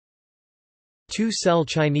Two-cell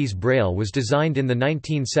Chinese Braille was designed in the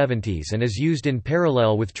 1970s and is used in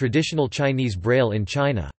parallel with traditional Chinese Braille in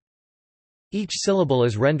China. Each syllable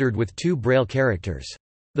is rendered with two Braille characters.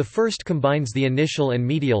 The first combines the initial and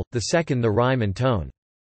medial, the second the rhyme and tone.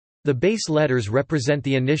 The base letters represent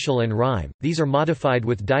the initial and rhyme, these are modified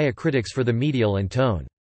with diacritics for the medial and tone.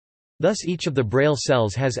 Thus each of the Braille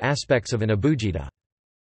cells has aspects of an abugida.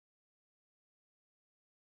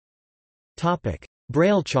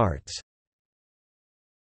 Braille charts.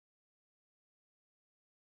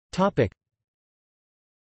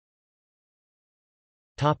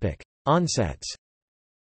 Onsets.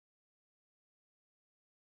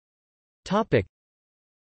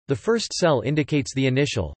 The first cell indicates the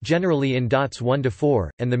initial, generally in dots 1 to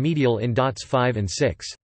 4, and the medial in dots 5 and 6.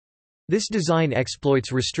 This design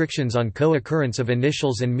exploits restrictions on co-occurrence of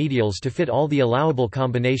initials and medials to fit all the allowable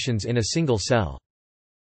combinations in a single cell.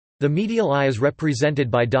 The medial I is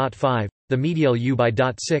represented by dot 5, the medial U by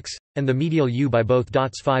dot 6, and the medial U by both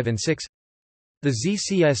dots 5 and 6. The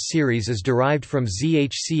ZCS series is derived from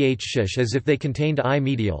ZHCH as if they contained I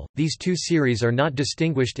medial. These two series are not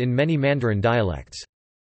distinguished in many Mandarin dialects.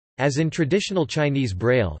 As in traditional Chinese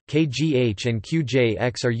Braille, KGH and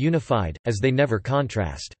QJX are unified, as they never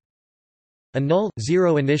contrast. A null,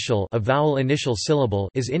 zero initial, a vowel initial syllable,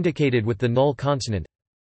 is indicated with the null consonant.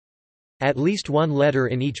 At least one letter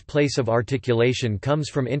in each place of articulation comes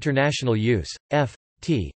from international use, F,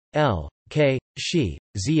 T, L, K, Shi,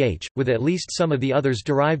 ZH, with at least some of the others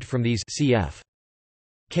derived from these cf.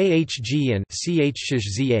 KHG and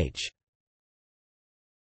CH-ZH.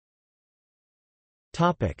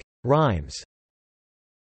 Topic: Rhymes.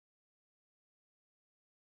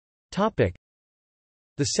 Topic: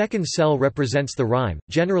 The second cell represents the rhyme,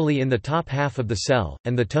 generally in the top half of the cell,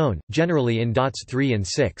 and the tone, generally in dots 3 and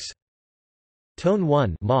 6. Tone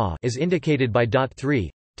 1 ma is indicated by dot 3,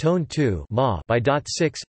 tone 2 ma by dot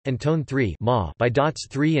 6, and tone 3 ma by dots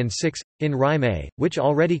 3 and 6. In rhyme A, which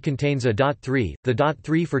already contains a dot 3, the dot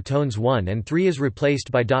 3 for tones 1 and 3 is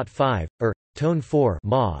replaced by dot 5, tone 4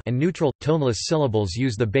 ma, and neutral, toneless syllables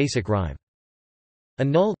use the basic rhyme. A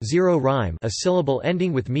null, zero rhyme, a syllable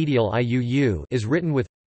ending with medial iuu, is written with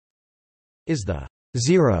is the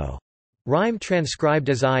zero rhyme transcribed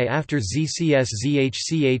as I after ZCS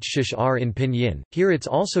ZHCH R in pinyin. Here it's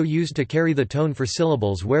also used to carry the tone for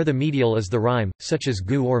syllables where the medial is the rhyme, such as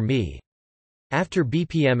gu or mi. After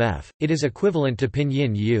BPMF, it is equivalent to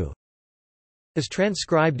pinyin u. Is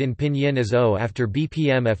transcribed in pinyin as O after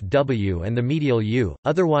BPMFW and the medial U,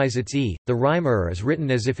 otherwise it's E. The rhyme is written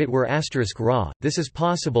as if it were asterisk ra. This is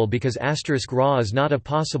possible because asterisk ra is not a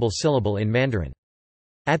possible syllable in Mandarin.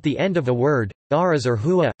 At the end of a word, R is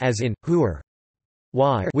hua, as in, huer.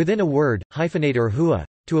 Y within a word, hyphenate hua,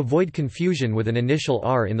 to avoid confusion with an initial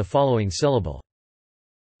R in the following syllable.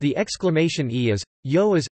 The exclamation E is,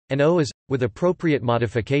 yo is, and O is, with appropriate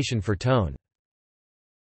modification for tone.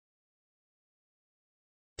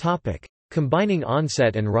 Combining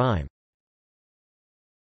onset and rhyme.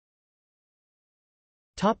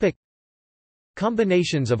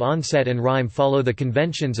 Combinations of onset and rhyme follow the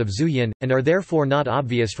conventions of Zhuyin, and are therefore not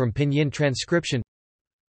obvious from pinyin transcription.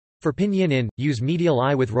 For pinyin in, use medial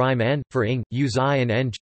I with rhyme n, for ing, use I and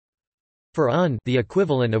n. For un, the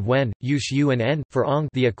equivalent of wen, use u and n, for ong,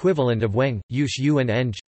 the equivalent of weng, use u and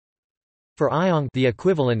n. For iong, the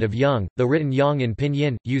equivalent of yang, though written yang in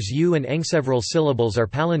pinyin, use u and eng. Several syllables are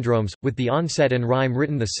palindromes, with the onset and rhyme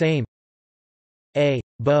written the same. A,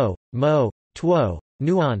 bo, mo, tuo,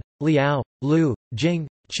 nuan, liao, lu, jing,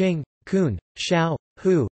 qing, kun, xiao,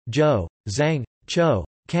 hu, zhou, zhang, cho,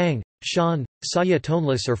 kang, shan, saya.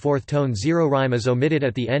 Toneless or fourth tone zero rhyme is omitted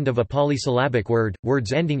at the end of a polysyllabic word.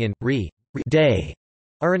 Words ending in ri, day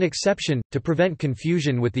are an exception, to prevent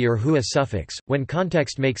confusion with the hua suffix. When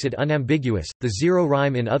context makes it unambiguous, the zero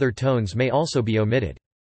rhyme in other tones may also be omitted.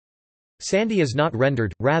 Sandhi is not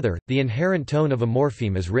rendered, rather, the inherent tone of a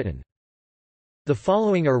morpheme is written. The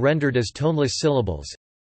following are rendered as toneless syllables.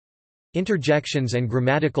 Interjections and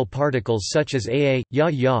grammatical particles such as aa, ya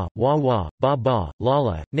ya, wa wa, ba ba, la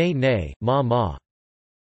la, ne ne, ma ma.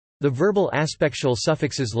 The verbal aspectual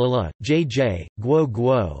suffixes la, jj, guo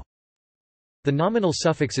guo. The nominal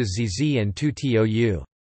suffixes zz and tu tou.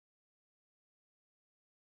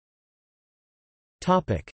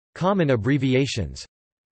 Common abbreviations.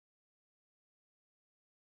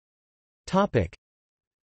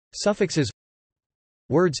 Suffixes.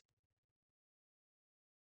 Words.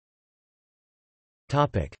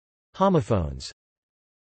 Homophones.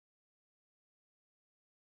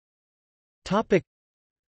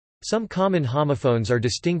 Some common homophones are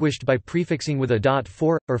distinguished by prefixing with a dot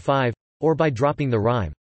 4, or 5, or by dropping the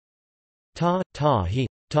rhyme. Ta, ta, he,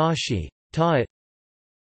 ta, she, ta it,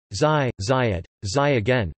 xi, it, xi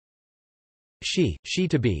again, she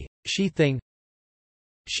to be, she thing.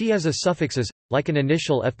 She as a suffix is, like an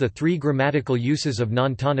initial f. The three grammatical uses of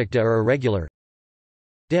non-tonic de are irregular.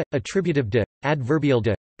 De, attributive de, adverbial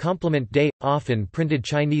de, complement de. Often printed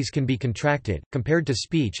Chinese can be contracted, compared to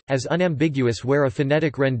speech, as unambiguous where a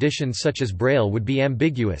phonetic rendition such as Braille would be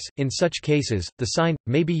ambiguous. In such cases, the sign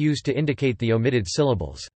may be used to indicate the omitted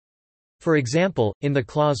syllables. For example, in the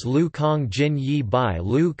clause Lu Kong Jin Yi Bai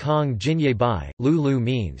Lu Kong Jin Ye Bai, Lu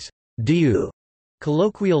means diu,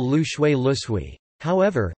 colloquial Lu Shui Lu Sui.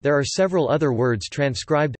 However, there are several other words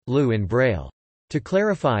transcribed, Lu in Braille. To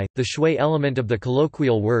clarify, the shui element of the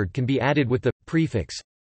colloquial word can be added with the prefix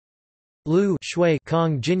Lu shui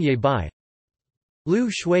Kong Jin Ye Bai.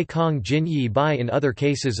 Lu shui Kong Jin Yi Bai. In other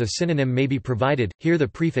cases a synonym may be provided, here the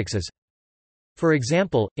prefix is. For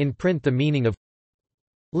example, in print the meaning of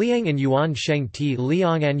Liang and Yuan Sheng Ti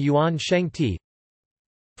Liang and Yuan Sheng Ti.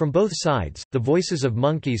 From both sides, the voices of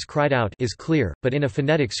monkeys cried out is clear, but in a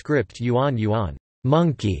phonetic script yuan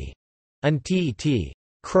monkey and t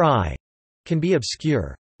cry can be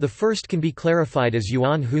obscure. The first can be clarified as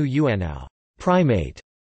yuan hu yuanao primate,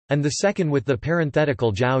 and the second with the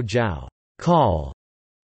parenthetical jiao call.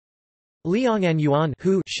 Liang and Yuan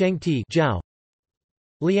hu Sheng Ti jiao.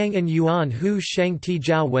 Liang and Yuan hu Sheng Ti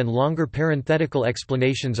jiao. When longer parenthetical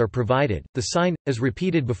explanations are provided, the sign is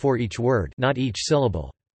repeated before each word, not each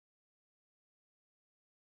syllable.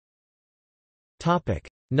 Topic: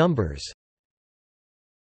 Numbers.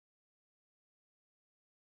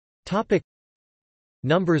 Topic: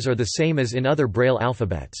 Numbers are the same as in other Braille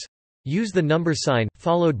alphabets. Use the number sign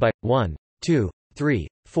followed by 1, 2, 3,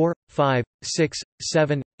 4, 5, 6,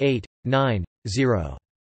 7, 8, 9, 0.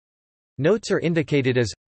 Notes are indicated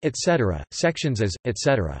as etc., sections as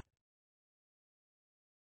etc.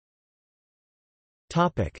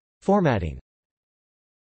 Topic: Formatting.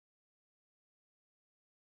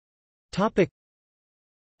 Topic: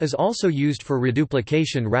 is also used for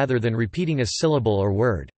reduplication rather than repeating a syllable or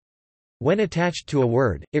word. When attached to a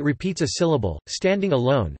word, it repeats a syllable; standing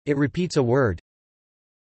alone, it repeats a word.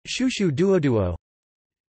 Shushu duo,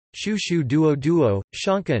 shushu duo,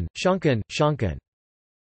 shonkan, shonkan.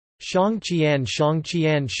 Shangqian.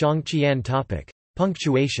 Topic: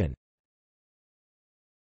 Punctuation.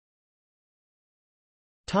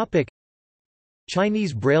 Topic: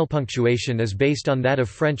 Chinese Braille punctuation is based on that of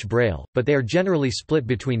French Braille, but they are generally split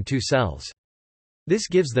between two cells. This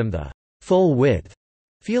gives them the full width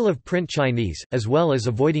feel of print Chinese, as well as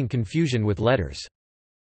avoiding confusion with letters.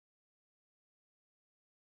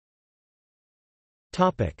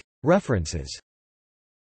 Topic: References.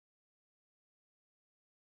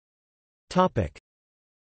 Topic: